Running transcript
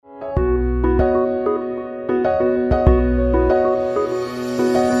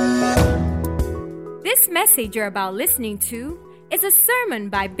message you're about listening to is a sermon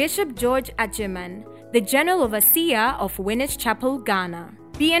by Bishop George Adjeman, the General Overseer of Winners Chapel, Ghana.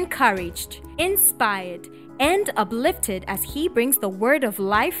 Be encouraged, inspired, and uplifted as he brings the word of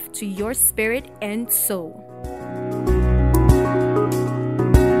life to your spirit and soul.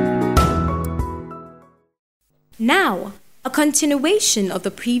 Now, a continuation of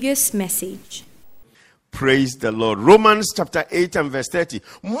the previous message. Praise the Lord. Romans chapter 8 and verse 30.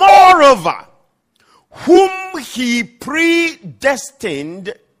 Moreover, whom he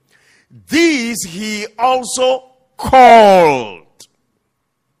predestined, these he also called.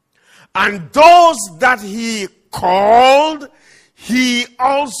 And those that he called, he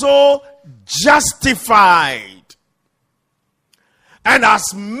also justified. And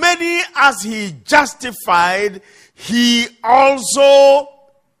as many as he justified, he also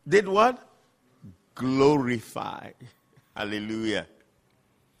did what? Glorify. Hallelujah.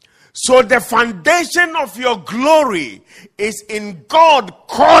 So the foundation of your glory is in God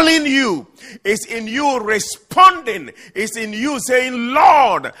calling you, is in you responding, is in you saying,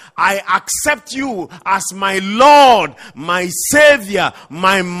 Lord, I accept you as my Lord, my Savior,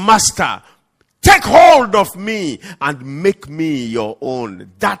 my Master. Take hold of me and make me your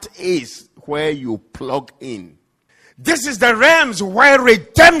own. That is where you plug in. This is the realms where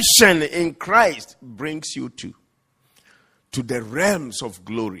redemption in Christ brings you to the realms of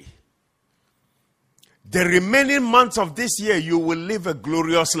glory. The remaining months of this year, you will live a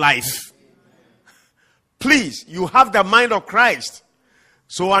glorious life. Please, you have the mind of Christ.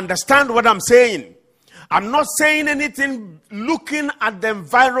 So understand what I'm saying. I'm not saying anything looking at the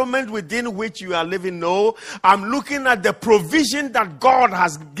environment within which you are living. No, I'm looking at the provision that God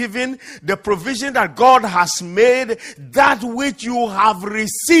has given, the provision that God has made, that which you have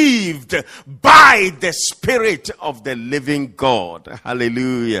received by the Spirit of the living God.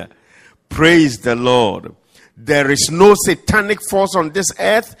 Hallelujah. Praise the Lord. There is no satanic force on this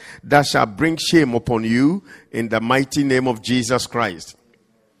earth that shall bring shame upon you in the mighty name of Jesus Christ.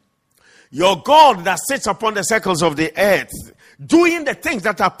 Your God that sits upon the circles of the earth, doing the things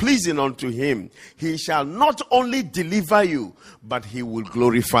that are pleasing unto him, he shall not only deliver you, but he will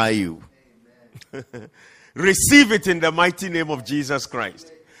glorify you. Receive it in the mighty name of Jesus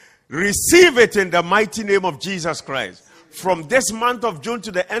Christ. Receive it in the mighty name of Jesus Christ. From this month of June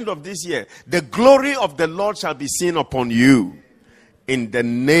to the end of this year, the glory of the Lord shall be seen upon you. In the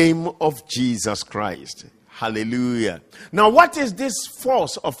name of Jesus Christ. Hallelujah. Now, what is this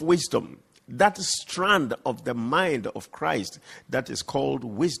force of wisdom? That strand of the mind of Christ that is called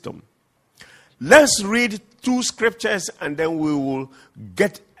wisdom. Let's read two scriptures and then we will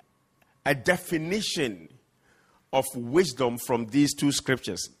get a definition of wisdom from these two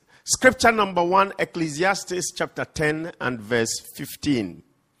scriptures. Scripture number 1, Ecclesiastes chapter 10 and verse 15.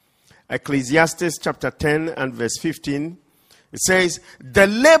 Ecclesiastes chapter 10 and verse 15. It says, the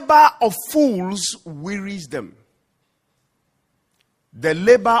labor of fools wearies them. The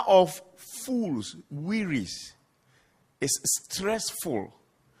labor of fools wearies. It's stressful.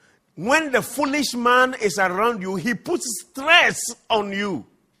 When the foolish man is around you, he puts stress on you.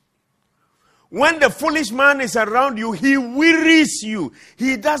 When the foolish man is around you, he wearies you.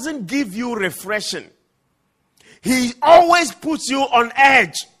 He doesn't give you refreshing. He always puts you on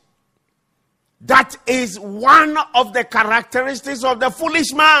edge. That is one of the characteristics of the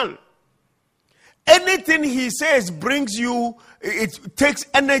foolish man. Anything he says brings you, it takes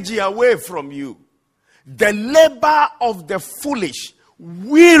energy away from you. The labor of the foolish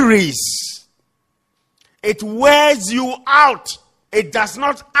wearies. It wears you out. It does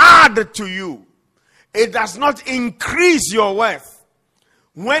not add to you. It does not increase your worth.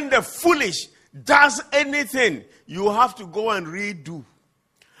 When the foolish does anything, you have to go and redo.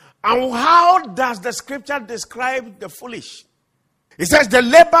 And how does the scripture describe the foolish? It says the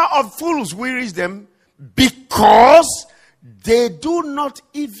labor of fools wearies them because they do not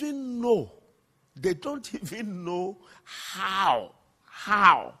even know. They don't even know how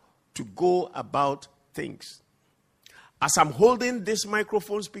to go about things. As I'm holding this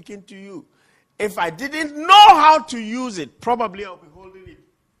microphone speaking to you, if I didn't know how to use it, probably I'll be holding it.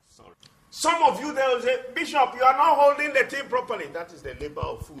 Sorry. Some of you, they will say, Bishop, you are not holding the thing properly. That is the labor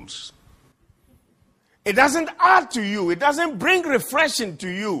of fools. It doesn't add to you. It doesn't bring refreshing to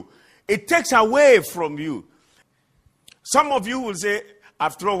you. It takes away from you. Some of you will say,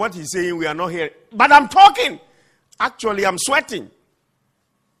 after all, what he's saying, we are not here. But I'm talking. Actually, I'm sweating.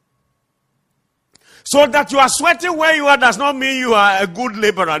 So that you are sweating where you are does not mean you are a good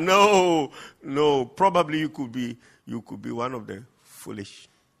laborer. No. Probably you could be one of the foolish.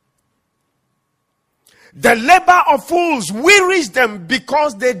 The labor of fools wearies them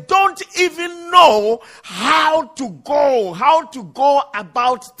because they don't even know how to go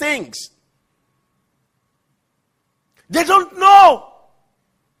about things. They don't know.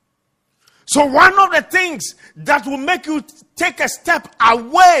 So one of the things that will make you take a step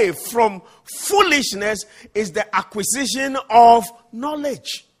away from foolishness is the acquisition of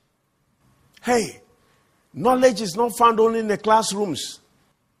knowledge. Hey, knowledge is not found only in the classrooms.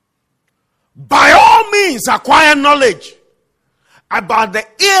 By all means, acquire knowledge about the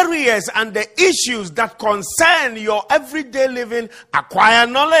areas and the issues that concern your everyday living. Acquire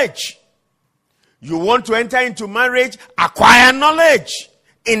knowledge. You want to enter into marriage? Acquire knowledge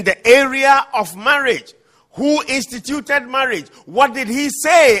in the area of marriage. Who instituted marriage? What did he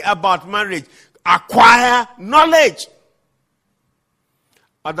say about marriage? Acquire knowledge.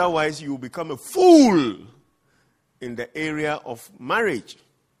 Otherwise, you will become a fool in the area of marriage.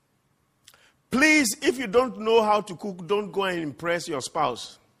 Please, if you don't know how to cook, don't go and impress your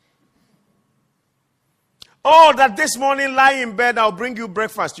spouse. Oh, that this morning lie in bed, I'll bring you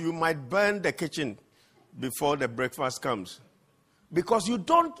breakfast. You might burn the kitchen before the breakfast comes. Because you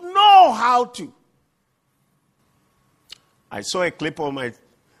don't know how to. I saw a clip on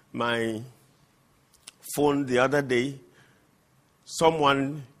my phone the other day.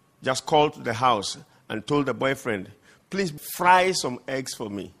 Someone just called to the house and told the boyfriend, please fry some eggs for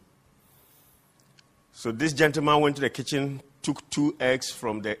me. So this gentleman went to the kitchen, took 2 eggs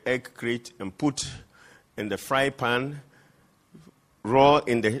from the egg crate and put in the fry pan, raw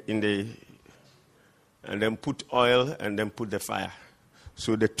and then put oil and then put the fire.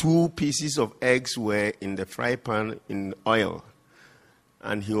 So the 2 pieces of eggs were in the fry pan in oil.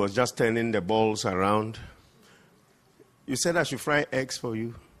 And he was just turning the balls around. You said I should fry eggs for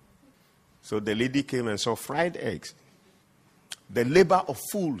you. So the lady came and saw fried eggs. The labor of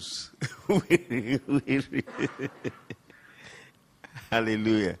fools.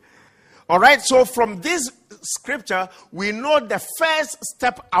 Hallelujah. All right, so from this scripture, we know the first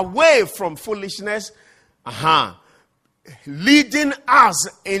step away from foolishness, leading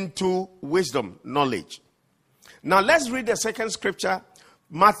us into wisdom, knowledge. Now let's read the second scripture,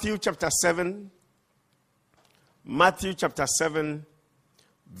 Matthew chapter 7. Matthew chapter 7.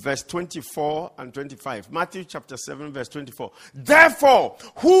 Verse 24 and 25. Matthew chapter 7, verse 24. Therefore,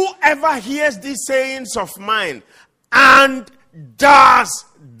 whoever hears these sayings of mine and does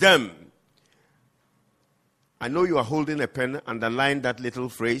them. I know you are holding a pen. Underline that little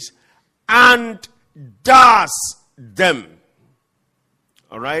phrase. And does them.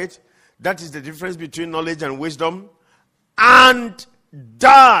 All right? That is the difference between knowledge and wisdom. And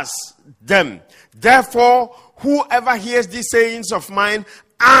does them. Therefore, whoever hears these sayings of mine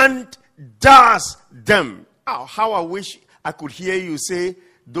and does them. Oh, how I wish I could hear you say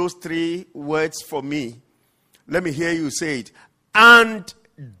those 3 words for me. Let me hear you say it. And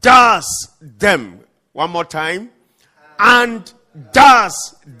does them. One more time. And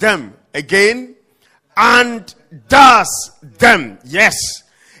does them. Again. And does them. Yes.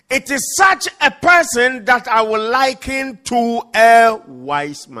 It is such a person that I will liken to a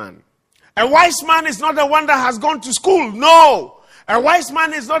wise man. A wise man is not the one that has gone to school. No. A wise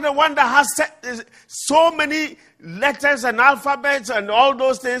man is not the one that has so many letters and alphabets and all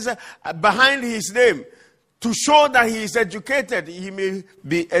those things behind his name to show that he is educated. He may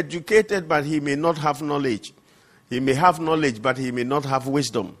be educated, but he may not have knowledge. He may have knowledge, but he may not have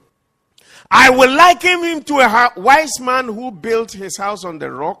wisdom. I will liken him to a wise man who built his house on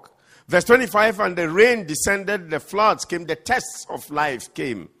the rock. Verse 25, and the rain descended, the floods came, the tests of life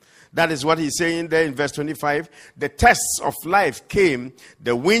came. That is what he's saying there in verse 25. The tests of life came,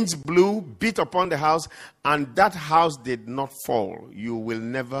 the winds blew, beat upon the house, and that house did not fall. You will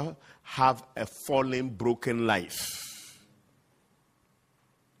never have a fallen, broken life.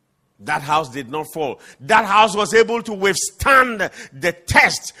 That house did not fall. That house was able to withstand the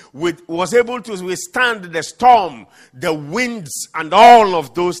test, was able to withstand the storm, the winds, and all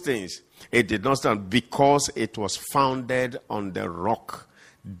of those things. It did not stand because it was founded on the rock.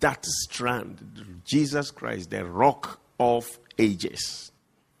 That strand, Jesus Christ, the rock of ages.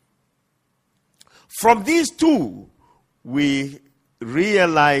 From these 2, we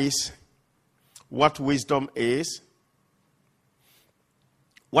realize what wisdom is.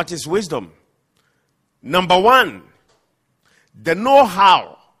 What is wisdom? Number 1, the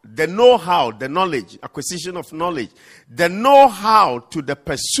know-how, the knowledge, acquisition of knowledge, the know-how to the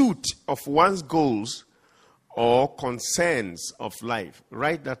pursuit of one's goals or concerns of life.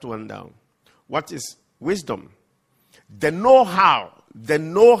 Write that one down. What is wisdom? The know-how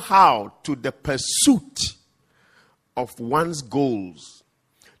to the pursuit of one's goals,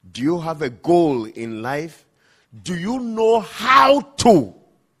 Do you have a goal in life? Do you know how to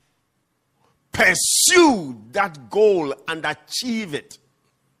pursue that goal and achieve it?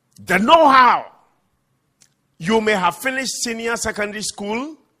 The know-how. You may have finished senior secondary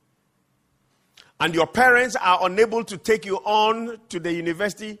school and your parents are unable to take you on to the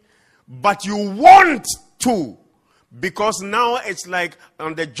university, but you want to, because now it's like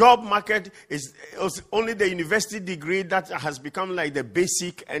on the job market, it's only the university degree that has become like the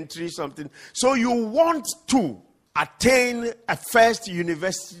basic entry something. So you want to attain a first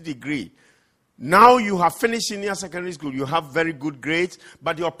university degree. Now you have finished senior secondary school, you have very good grades,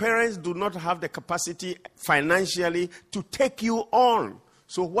 but your parents do not have the capacity financially to take you on.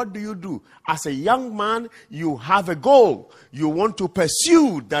 So what do? As a young man, you have a goal. You want to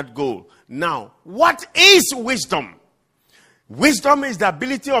pursue that goal. Now, what is wisdom? Wisdom is the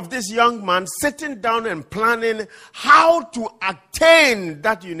ability of this young man sitting down and planning how to attain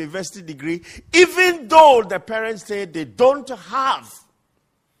that university degree, even though the parents say they don't have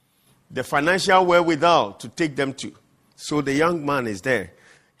the financial wherewithal to take them to. So the young man is there.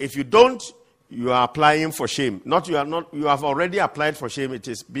 If you don't, you are applying for shame. You have already applied for shame. It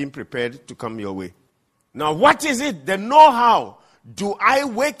is being prepared to come your way. Now, what is it? The know-how. Do I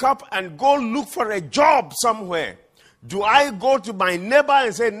wake up and go look for a job somewhere? Do I go to my neighbor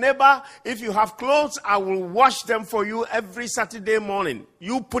and say, neighbor, if you have clothes, I will wash them for you every Saturday morning.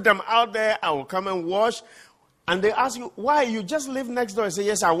 You put them out there, I will come and wash. And they ask you, why? You just live next door and say,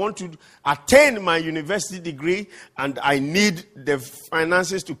 yes, I want to attain my university degree and I need the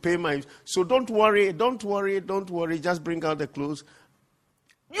finances to pay my... So don't worry. Just bring out the clothes.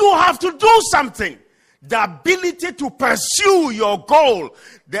 You have to do something. The ability to pursue your goal.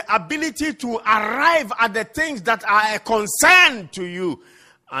 The ability to arrive at the things that are a concern to you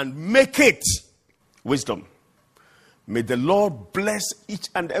and make it wisdom. May the Lord bless each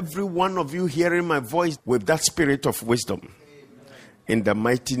and every one of you hearing my voice with that spirit of wisdom. Amen. In the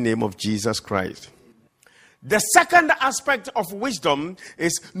mighty name of Jesus Christ. The second aspect of wisdom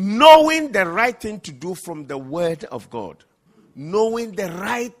is knowing the right thing to do from the word of God. Knowing the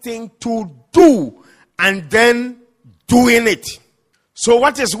right thing to do and then doing it. So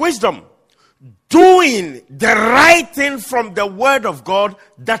what is wisdom? Doing the right thing from the word of God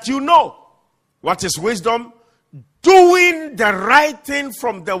that you know. What is wisdom? Doing the right thing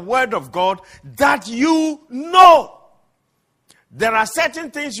from the word of God that you know. There are certain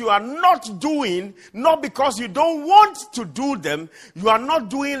things you are not doing, not because you don't want to do them. You are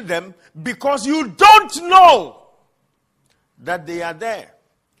not doing them because you don't know that they are there.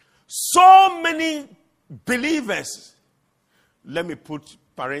 So many believers, let me put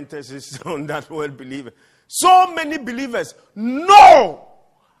parentheses on that word believer. So many believers know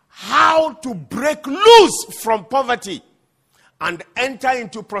how to break loose from poverty and enter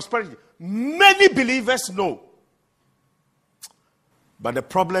into prosperity. Many believers know. But the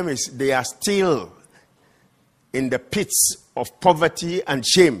problem is they are still in the pits of poverty and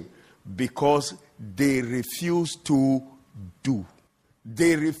shame because they refuse to do.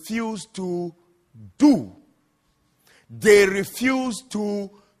 They refuse to do. They refuse to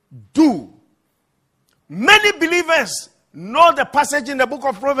do. Many believers know the passage in the book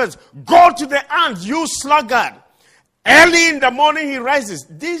of Proverbs. Go to the ant, you sluggard. Early in the morning he rises.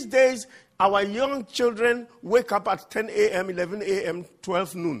 These days, our young children wake up at 10 a.m., 11 a.m.,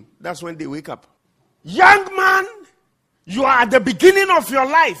 12 noon. That's when they wake up. Young man, you are at the beginning of your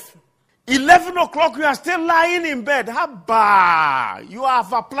life. 11 o'clock, you are still lying in bed. Habba! You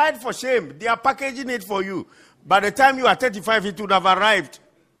have applied for shame. They are packaging it for you. By the time you are 35, it would have arrived.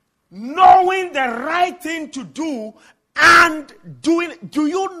 Knowing the right thing to do and doing. Do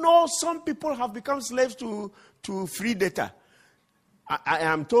you know some people have become slaves to free data? I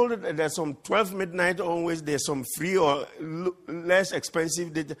am told that there's some 12 midnight always, there's some free or less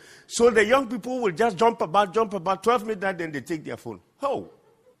expensive data. So the young people will just jump about 12 midnight, then they take their phone. Oh,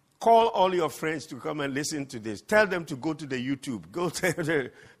 call all your friends to come and listen to this. Tell them to go to the YouTube. Go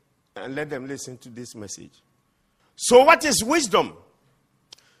there and let them listen to this message. So what is wisdom?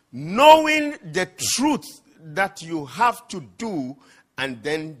 Knowing the truth that you have to do and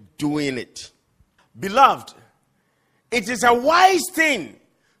then doing it. Beloved, it is a wise thing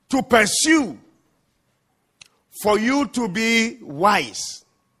to pursue for you to be wise.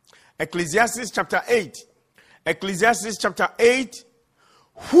 Ecclesiastes chapter 8. Ecclesiastes chapter 8.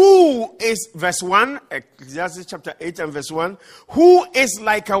 Who is, verse 1, Ecclesiastes chapter 8 and verse 1. Who is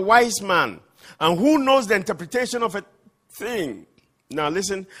like a wise man and who knows the interpretation of a thing? Now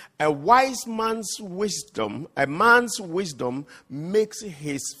listen, a man's wisdom makes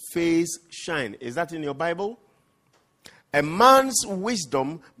his face shine. Is that in your Bible? A man's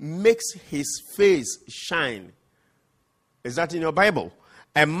wisdom makes his face shine. Is that in your Bible?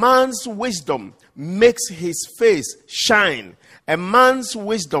 A man's wisdom makes his face shine. A man's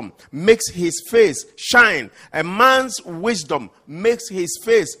wisdom makes his face shine. A man's wisdom makes his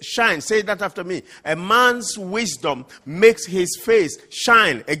face shine. Say that after me. A man's wisdom makes his face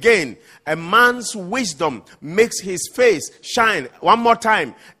shine. Again, a man's wisdom makes his face shine. One more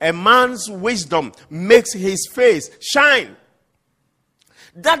time. A man's wisdom makes his face shine.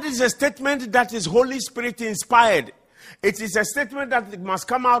 That is a statement that is Holy Spirit inspired. It is a statement that must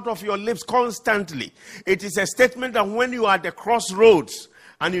come out of your lips constantly. It is a statement that when you are at the crossroads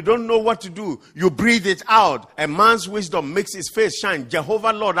and you don't know what to do, you breathe it out. A man's wisdom makes his face shine.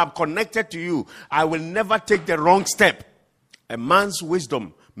 Jehovah, Lord, I'm connected to you. I will never take the wrong step. A man's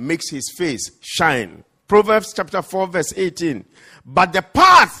wisdom makes his face shine. Proverbs chapter 4 verse 18. But the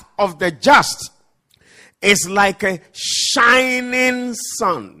path of the just is like a shining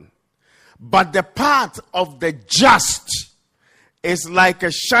sun. But the path of the just is like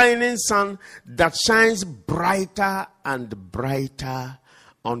a shining sun that shines brighter and brighter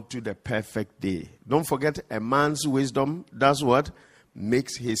unto the perfect day. Don't forget, a man's wisdom does what?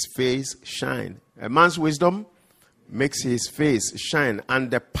 Makes his face shine. A man's wisdom makes his face shine. And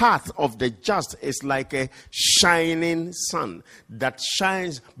the path of the just is like a shining sun that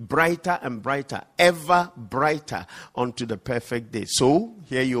shines brighter and brighter, ever brighter unto the perfect day. So,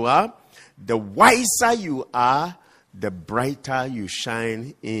 here you are. The wiser you are, the brighter you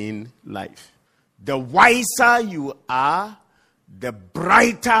shine in life. The wiser you are, the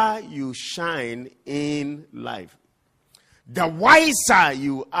brighter you shine in life. The wiser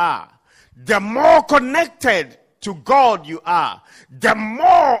you are, the more connected to God you are, the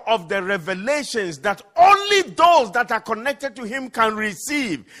more of the revelations that only those that are connected to Him can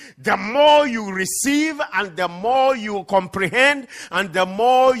receive. The more you receive and the more you comprehend and the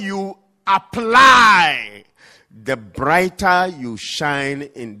more you apply, the brighter you shine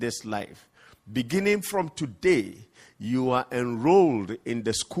in this life. Beginning from today, you are enrolled in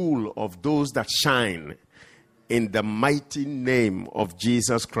the school of those that shine in the mighty name of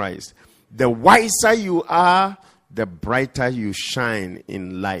Jesus Christ. The wiser you are, the brighter you shine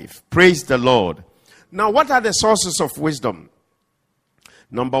in life. Praise the Lord. Now, what are the sources of wisdom?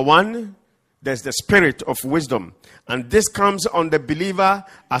 Number one, there's the spirit of wisdom. And this comes on the believer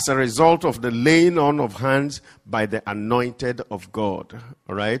as a result of the laying on of hands by the anointed of God.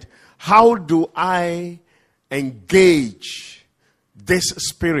 All right? How do I engage this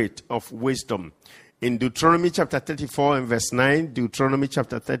spirit of wisdom? In Deuteronomy chapter 34 and verse 9, Deuteronomy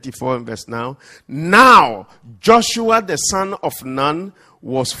chapter 34 and verse 9. Now, Joshua the son of Nun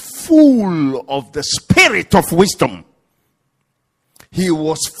was full of the spirit of wisdom. He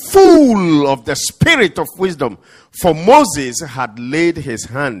was full of the spirit of wisdom, for Moses had laid his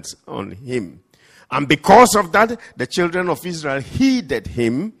hands on him. And because of that, the children of Israel heeded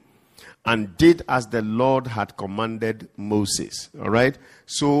him and did as the Lord had commanded Moses. All right?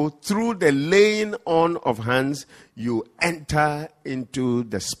 So through the laying on of hands, you enter into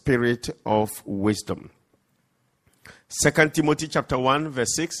the spirit of wisdom. 2 Timothy chapter 1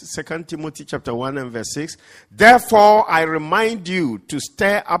 verse 6. 2 Timothy chapter 1 and verse 6. Therefore I remind you to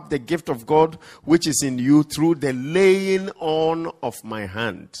stir up the gift of God which is in you through the laying on of my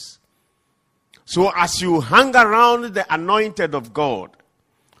hands. So as you hang around the anointed of God,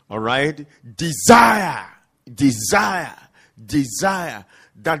 all right, desire that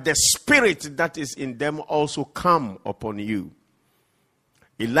the spirit that is in them also come upon you.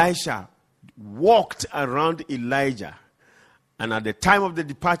 Elisha walked around Elijah. And at the time of the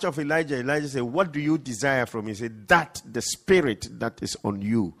departure of Elijah, Elijah said, what do you desire from me? He said, that the spirit that is on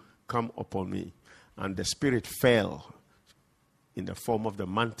you come upon me. And the spirit fell in the form of the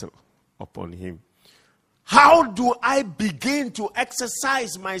mantle upon him. How do I begin to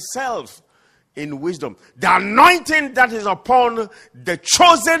exercise myself in wisdom? The anointing that is upon the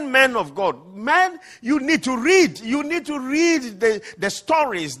chosen men of God. Man, you need to read. You need to read the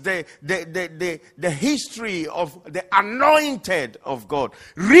stories, the history of the anointed of God.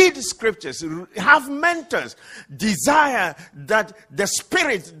 Read scriptures. Have mentors. Desire that the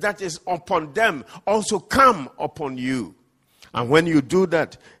spirit that is upon them also come upon you. And when you do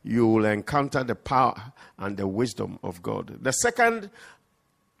that, you will encounter the power and the wisdom of God. The second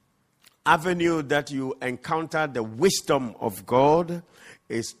avenue that you encounter the wisdom of God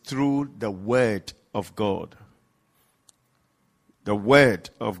is through the Word of God. The Word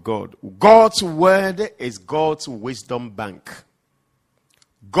of God. God's Word is God's wisdom bank.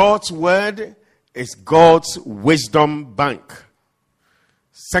 God's Word is God's wisdom bank.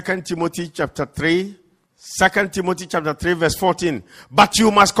 2 Timothy chapter 3. 2 Timothy chapter 3 verse 14. But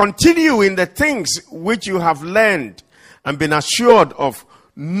you must continue in the things which you have learned and been assured of,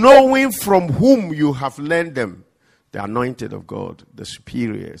 knowing from whom you have learned them. The anointed of God, the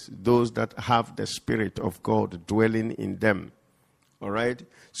superiors, those that have the Spirit of God dwelling in them. All right?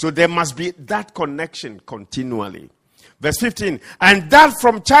 So there must be that connection continually. Verse 15. And that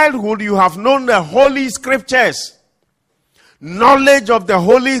from childhood you have known the Holy Scriptures. Knowledge of the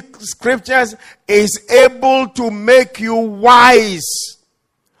Holy Scriptures is able to make you wise.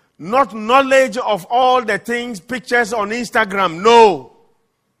 Not knowledge of all the things, pictures on Instagram. No.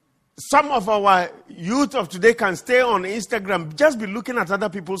 Some of our youth of today can stay on Instagram, just be looking at other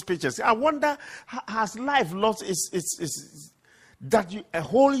people's pictures. I wonder, has life lost its that a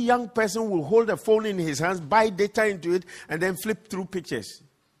whole young person will hold a phone in his hands, buy data into it, and then flip through pictures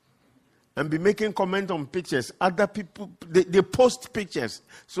and be making comment on pictures. Other people, they post pictures.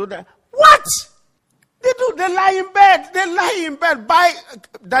 So that, what? They do, they lie in bed. Buy,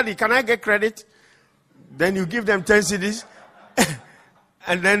 Daddy, can I get credit? Then you give them 10 CDs.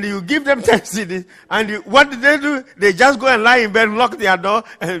 And then you give them 10 CDs. And what do? They just go and lie in bed, lock their door,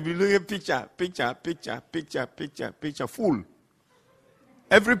 and be looking at picture, full.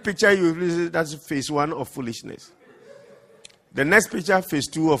 Every picture you visit, that's phase 1 of foolishness. The next picture, phase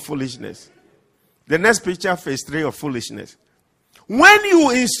 2 of foolishness. The next picture, phase 3 of foolishness. When you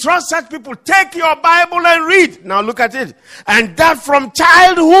instruct such people, take your Bible and read. Now look at it. And that from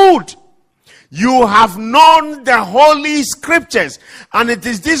childhood, you have known the Holy Scriptures. And it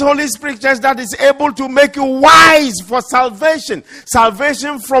is these Holy Scriptures that is able to make you wise for salvation.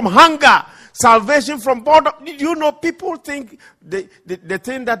 Salvation from hunger. Salvation from boredom. You know, people think the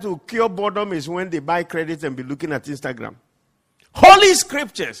thing that will cure boredom is when they buy credit and be looking at Instagram. Holy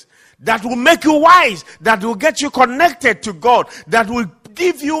Scriptures that will make you wise, that will get you connected to God, that will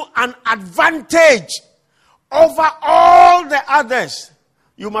give you an advantage over all the others.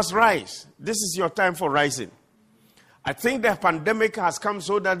 You must rise. This is your time for rising. I think the pandemic has come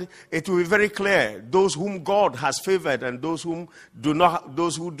so that it will be very clear those whom God has favored and those who do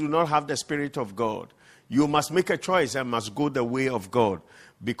not have the Spirit of God. You must make a choice and must go the way of God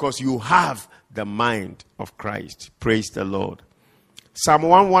because you have the mind of Christ. Praise the Lord. Psalm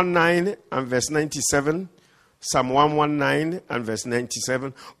 119 and verse 97. Psalm 119 and verse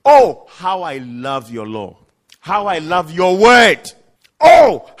 97. Oh, how I love your law. How I love your word.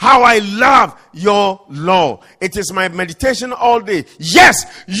 Oh, how I love your law. It is my meditation all day.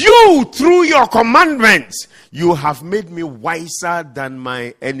 Yes, you, through your commandments, you have made me wiser than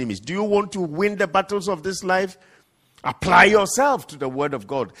my enemies. Do you want to win the battles of this life? Apply yourself to the word of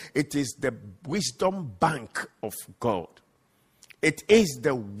God. It is the wisdom bank of God. It is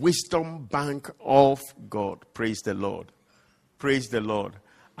the wisdom bank of God. Praise the Lord. Praise the Lord.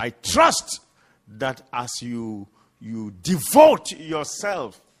 I trust that as you devote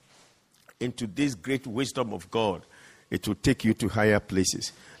yourself into this great wisdom of God, it will take you to higher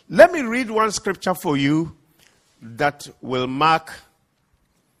places. Let me read one scripture for you that will mark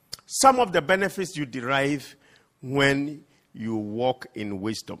some of the benefits you derive when you walk in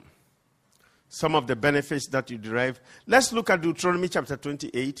wisdom. Some of the benefits that you derive. Let's look at Deuteronomy chapter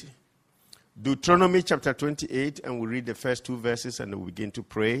 28. Deuteronomy chapter 28, and we'll read the first 2 verses and we'll begin to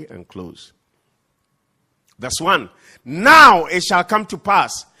pray and close. Verse 1. Now it shall come to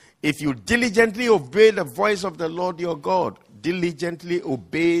pass, if you diligently obey the voice of the Lord your God, diligently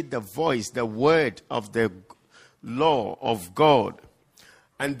obey the voice, the word of the law of God,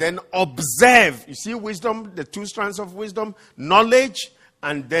 and then observe. You see wisdom, the 2 strands of wisdom, knowledge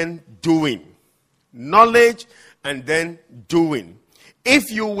and then doing. Knowledge and then doing.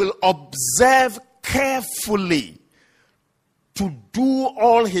 If you will observe carefully to do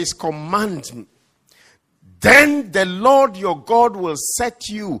all his commandments, then the Lord your God will set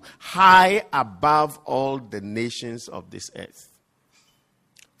you high above all the nations of this earth.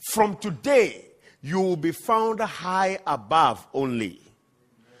 From today, you will be found high above only.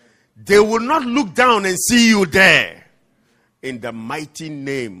 They will not look down and see you there. In the mighty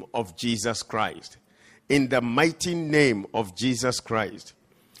name of Jesus Christ. In the mighty name of Jesus Christ.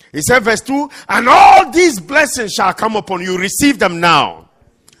 He said, verse 2, and all these blessings shall come upon you. Receive them now.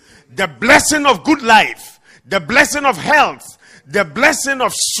 The blessing of good life. The blessing of health, the blessing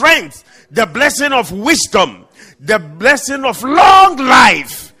of strength, the blessing of wisdom, the blessing of long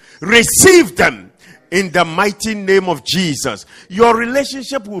life. Receive them in the mighty name of Jesus. Your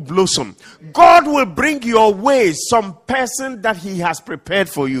relationship will blossom. God will bring your way some person that he has prepared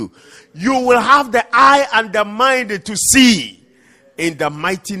for you. You will have the eye and the mind to see in the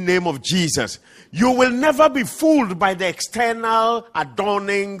mighty name of Jesus. You will never be fooled by the external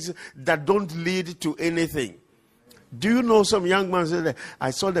adornings that don't lead to anything. Do you know some young man said that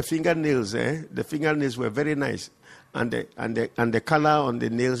I saw the fingernails, The fingernails were very nice. And the color on the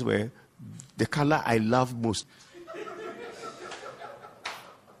nails were the color I love most.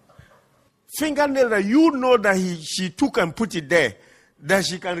 Fingernail that you know that she took and put it there, that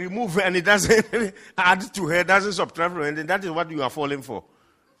she can remove and it doesn't add to her, doesn't subtract from her, and that is what you are falling for.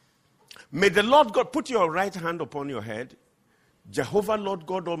 May the Lord God put your right hand upon your head. Jehovah Lord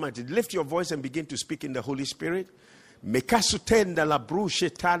God Almighty, lift your voice and begin to speak in the Holy Spirit. Mekasutenda la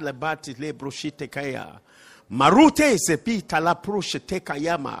brusheta lebati le brushite kaya. Marute sepita la brushete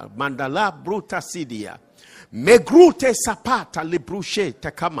kayama. Mandala bruta sidia. Megrute sapata le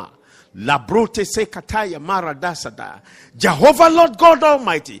brushete kama. La brote se kataya maradasada. Jehovah Lord God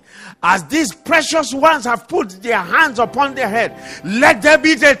Almighty, as these precious ones have put their hands upon their head, let there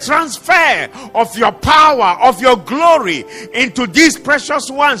be the transfer of your power, of your glory into these precious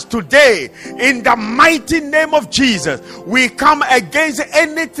ones today. In the mighty name of Jesus, we come against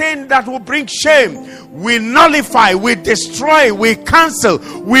anything that will bring shame. We nullify, we destroy, we cancel,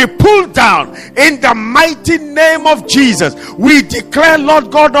 we pull down in the mighty name of Jesus. We declare,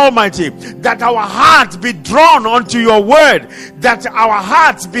 Lord God Almighty, that our hearts be drawn unto your word, that our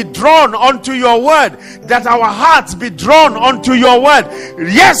hearts be drawn unto your word, that our hearts be drawn unto your word.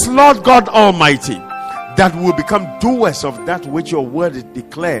 Yes, Lord God Almighty, that we will become doers of that which your word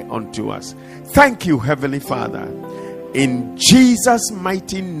declare unto us. Thank you, Heavenly Father. In Jesus'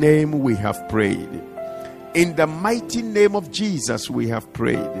 mighty name we have prayed. In the mighty name of Jesus we have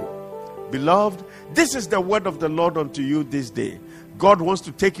prayed. Beloved, this is the word of the Lord unto you this day. God wants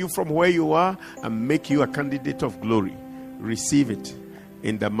to take you from where you are and make you a candidate of glory. Receive it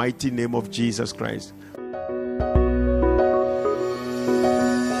in the mighty name of Jesus Christ.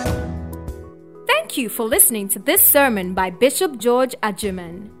 Thank you for listening to this sermon by Bishop George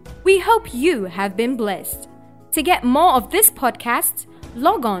Adjeman. We hope you have been blessed. To get more of this podcast,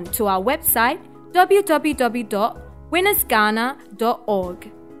 log on to our website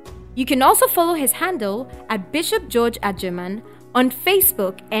www.winnersghana.org. You can also follow his handle at Bishop George Adjeman on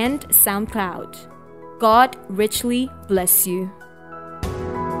Facebook and SoundCloud. God richly bless you.